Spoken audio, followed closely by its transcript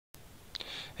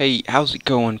Hey, how's it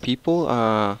going, people?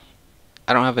 I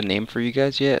don't have a name for you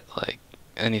guys yet, like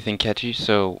anything catchy,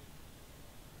 so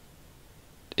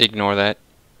ignore that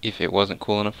if it wasn't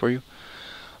cool enough for you.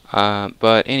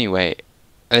 But anyway,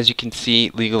 as you can see,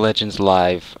 League of Legends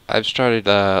Live. I've started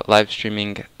live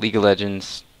streaming League of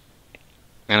Legends,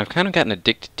 and I've kind of gotten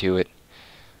addicted to it,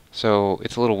 so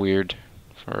it's a little weird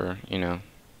for,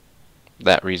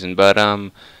 that reason. But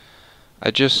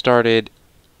I just started.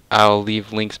 I'll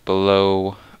leave links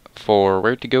below for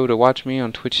where to go to watch me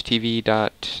on Twitch TV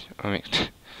dot I mean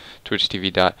Twitch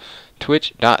TV dot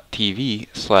Twitch.tv/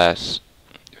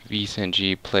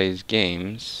 VSNG plays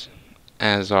games,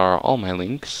 as are all my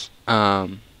links.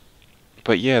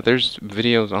 But yeah, there's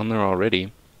videos on there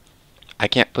already. I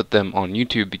can't put them on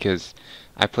YouTube because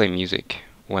I play music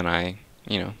when I,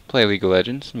 play League of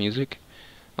Legends music,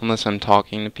 unless I'm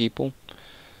talking to people.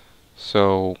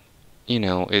 So,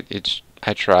 it's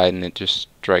I tried and it just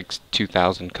strikes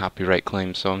 2,000 copyright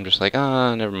claims, so I'm just like,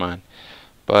 never mind.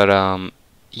 But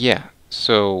yeah.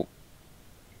 So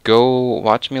go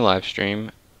watch me live stream.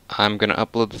 I'm gonna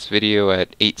upload this video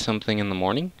at 8 something in the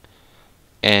morning,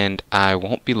 and I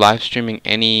won't be live streaming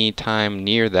any time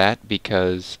near that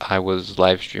because I was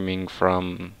live streaming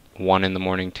from 1 in the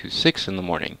morning to 6 in the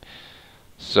morning.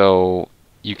 So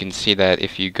you can see that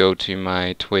if you go to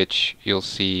my Twitch, you'll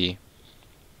see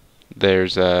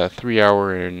there's a 3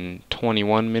 hour and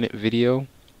 21 minute video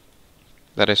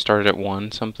that I started at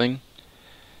 1 something,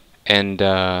 and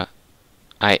I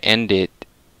end it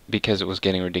because it was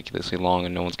getting ridiculously long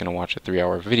and no one's going to watch a 3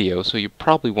 hour video, so you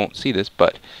probably won't see this,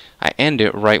 but I end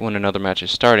it right when another match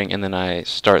is starting, and then I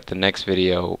start the next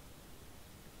video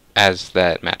as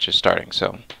that match is starting.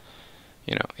 So,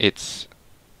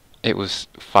 it was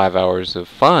 5 hours of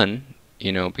fun,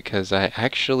 because I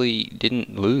actually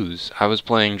didn't lose. I was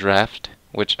playing draft,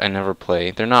 which I never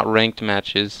play. They're not ranked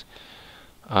matches.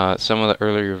 Some of the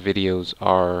earlier videos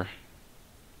are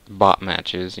bot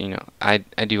matches. I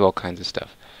do all kinds of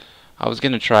stuff. I was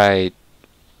gonna try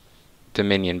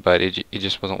Dominion, but it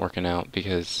just wasn't working out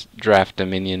because draft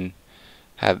Dominion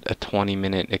had a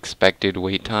 20-minute expected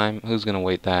wait time. Who's gonna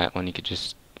wait that when you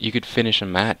could finish a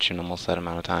match in almost that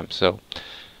amount of time? So I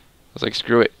was like,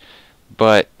 screw it.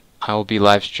 But I will be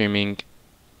live streaming.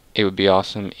 It would be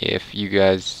awesome if you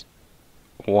guys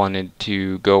wanted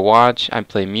to go watch. I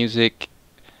play music.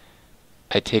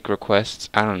 I take requests.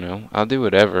 I don't know. I'll do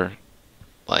whatever.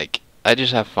 Like, I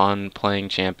just have fun playing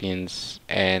champions,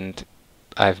 and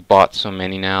I've bought so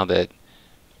many now that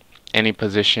any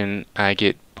position I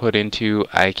get put into,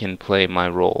 I can play my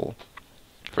role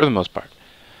for the most part.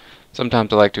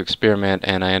 Sometimes I like to experiment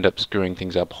and I end up screwing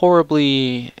things up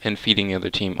horribly and feeding the other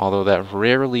team, although that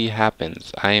rarely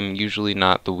happens. I am usually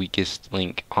not the weakest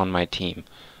link on my team,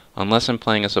 unless I'm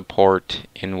playing a support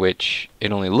in which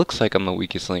it only looks like I'm the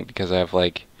weakest link because I have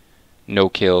like no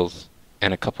kills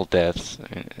and a couple deaths.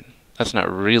 And that's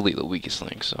not really the weakest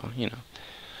link, so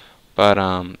But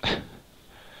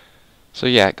so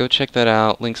yeah, go check that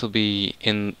out. Links will be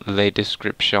in the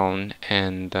description,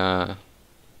 and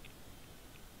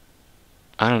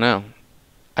I don't know.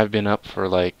 I've been up for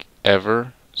like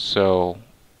ever, so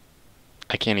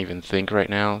I can't even think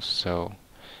right now. So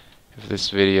if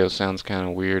this video sounds kind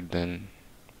of weird, then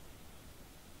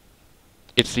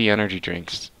it's the energy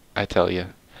drinks, I tell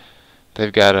you.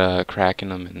 They've got crack in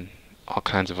them and all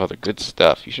kinds of other good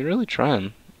stuff. You should really try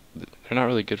them. They're not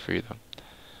really good for you though.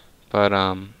 But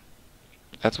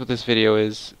that's what this video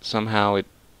is. Somehow it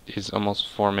is almost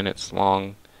 4 minutes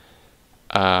long.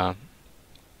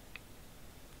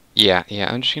 Yeah,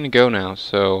 I'm just gonna go now.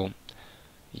 So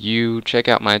you check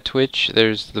out my Twitch.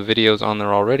 There's the videos on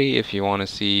there already if you want to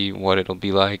see what it'll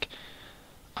be like.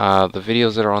 The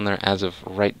videos that are on there as of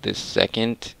right this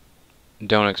second,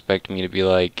 don't expect me to be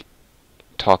like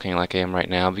talking like I am right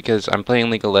now because I'm playing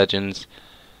League of Legends.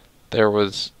 There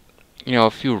was,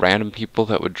 a few random people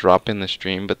that would drop in the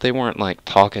stream, but they weren't like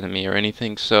talking to me or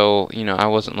anything. So, I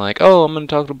wasn't like, oh, I'm gonna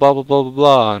talk to blah blah blah blah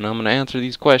blah, and I'm gonna answer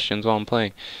these questions while I'm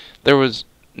playing. There was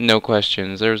no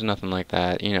questions. There was nothing like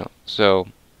that, So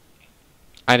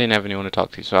I didn't have anyone to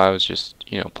talk to, so I was just,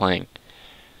 playing.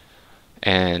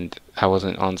 And I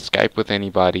wasn't on Skype with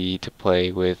anybody to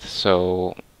play with,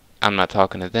 so I'm not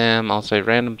talking to them. I'll say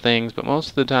random things, but most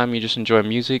of the time you just enjoy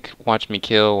music, watch me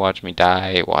kill, watch me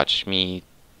die, watch me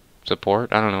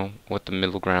support. I don't know what the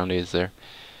middle ground is there.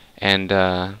 And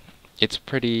it's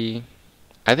pretty,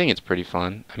 I think it's pretty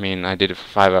fun. I mean, I did it for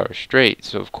 5 hours straight,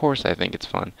 so of course I think it's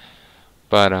fun.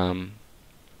 But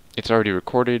it's already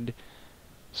recorded,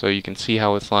 so you can see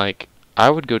how it's like. I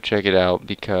would go check it out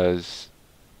because,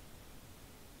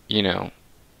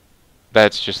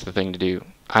 that's just the thing to do.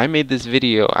 I made this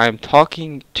video. I'm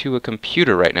talking to a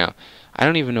computer right now. I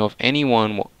don't even know if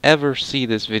anyone will ever see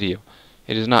this video.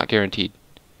 It is not guaranteed.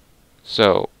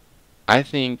 So, I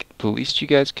think the least you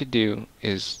guys could do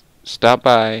is stop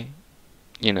by,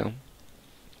 you know,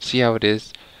 see how it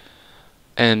is.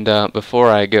 And before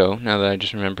I go, now that I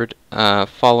just remembered,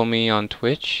 follow me on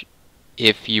Twitch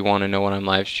if you want to know when I'm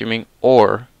live streaming,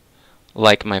 or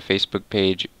like my Facebook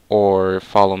page, or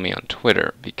follow me on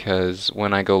Twitter, because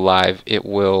when I go live it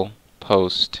will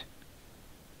post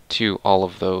to all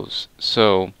of those.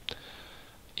 So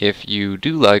if you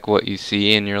do like what you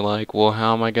see and you're like, well,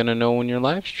 how am I going to know when you're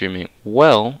live streaming?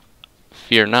 Well,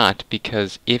 fear not,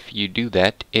 because if you do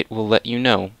that, it will let you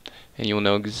know, and you'll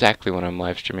know exactly when I'm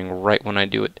live streaming right when I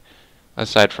do it,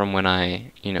 aside from when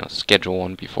I, schedule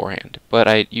one beforehand. But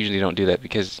I usually don't do that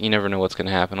because you never know what's going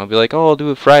to happen. I'll be like, oh, I'll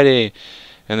do it Friday,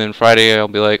 and then Friday I'll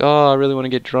be like, oh, I really want to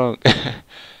get drunk.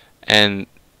 And,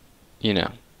 you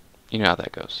know how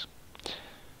that goes.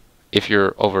 If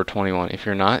you're over 21. If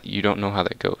you're not, you don't know how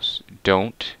that goes.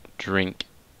 Don't drink.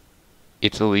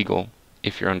 It's illegal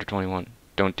if you're under 21.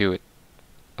 Don't do it.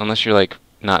 Unless you're, like,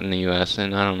 not in the U.S.,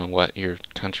 and I don't know what your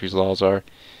country's laws are.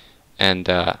 And,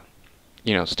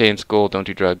 stay in school, don't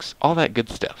do drugs, all that good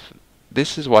stuff.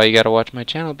 This is why you gotta watch my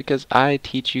channel, because I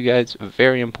teach you guys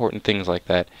very important things like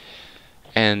that.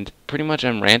 And pretty much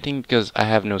I'm ranting because I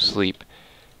have no sleep,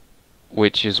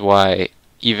 which is why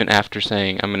even after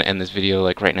saying I'm gonna end this video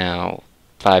like right now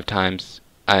 5 times,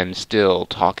 I'm still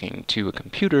talking to a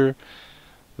computer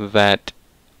that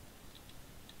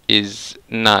is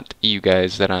not you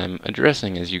guys that I'm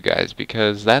addressing as you guys,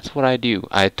 because that's what I do.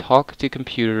 I talk to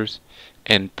computers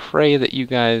and pray that you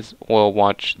guys will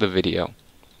watch the video.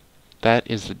 That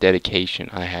is the dedication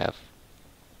I have.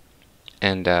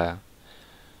 And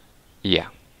yeah.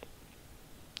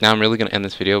 Now I'm really going to end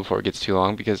this video before it gets too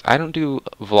long, because I don't do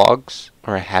vlogs,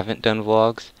 or I haven't done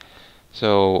vlogs,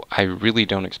 so I really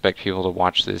don't expect people to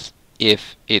watch this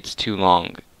if it's too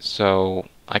long. So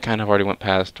I kind of already went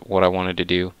past what I wanted to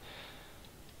do.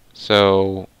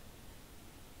 So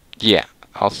yeah,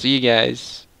 I'll see you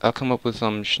guys. I'll come up with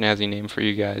some snazzy name for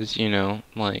you guys,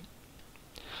 like,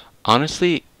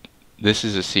 honestly, this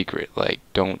is a secret. Like,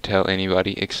 don't tell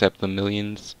anybody except the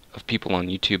millions of people on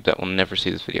YouTube that will never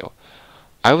see this video.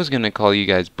 I was gonna call you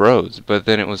guys bros, but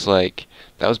then it was like,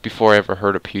 that was before I ever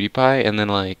heard of PewDiePie, and then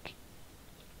like,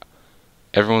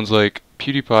 everyone's like,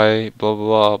 PewDiePie, blah blah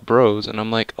blah, bros, and I'm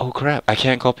like, oh crap, I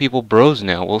can't call people bros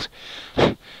now. Well,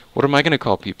 what am I gonna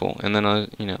call people? And then I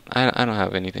don't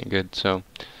have anything good, so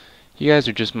you guys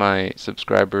are just my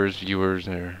subscribers, viewers,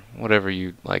 or whatever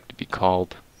you'd like to be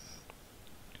called.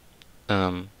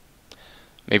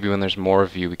 Maybe when there's more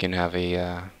of you, we can have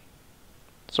a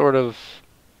sort of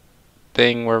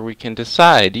thing where we can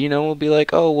decide. We'll be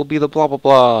like, oh, we'll be the blah blah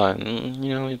blah,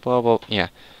 and blah blah. Yeah,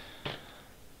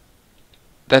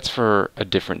 that's for a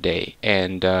different day.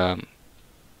 And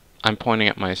I'm pointing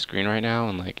at my screen right now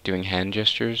and like doing hand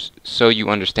gestures, so you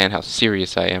understand how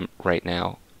serious I am right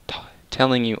now,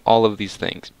 telling you all of these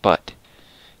things. But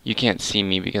you can't see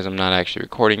me because I'm not actually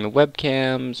recording the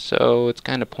webcam, so it's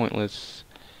kind of pointless.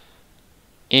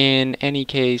 In any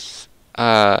case,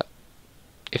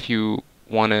 if you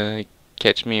want to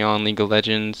catch me on League of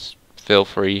Legends, feel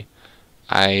free.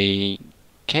 I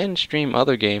can stream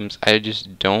other games. I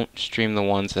just don't stream the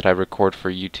ones that I record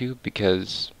for YouTube,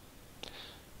 because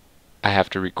I have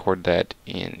to record that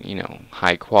in,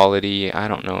 high quality. I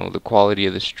don't know the quality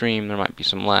of the stream. There might be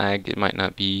some lag. It might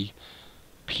not be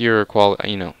pure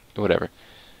quality, whatever.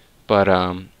 But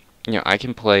I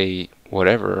can play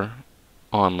whatever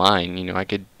online. I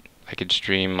could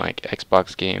stream like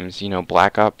Xbox games.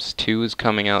 Black Ops 2 is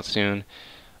coming out soon.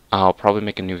 I'll probably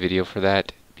make a new video for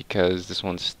that, because this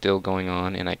one's still going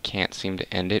on and I can't seem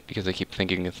to end it because I keep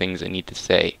thinking of things I need to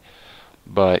say.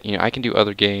 But I can do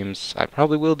other games. I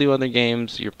probably will do other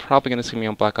games. You're probably gonna see me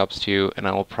on Black Ops 2, and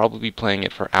I will probably be playing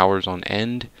it for hours on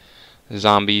end.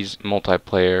 Zombies,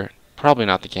 multiplayer, probably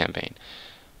not the campaign.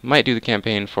 Might do the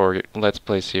campaign for Let's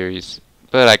Play series,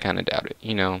 but I kind of doubt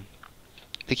it.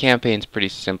 The campaign's pretty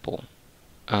simple.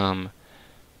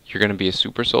 You're going to be a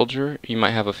super soldier. You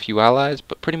might have a few allies,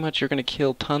 but pretty much you're going to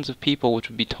kill tons of people, which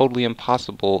would be totally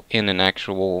impossible in an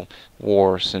actual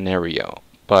war scenario.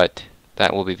 But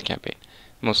that will be the campaign,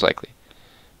 most likely.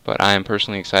 But I am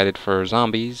personally excited for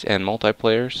zombies and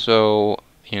multiplayer, so,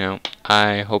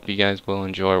 I hope you guys will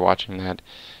enjoy watching that.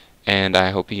 And I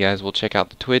hope you guys will check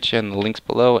out the Twitch and the links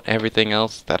below and everything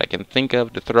else that I can think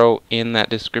of to throw in that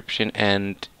description.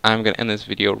 And I'm going to end this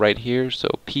video right here, so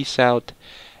peace out.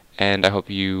 And I hope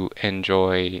you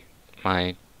enjoy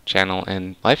my channel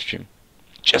and live stream.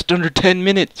 Just under 10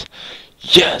 minutes!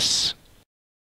 Yes!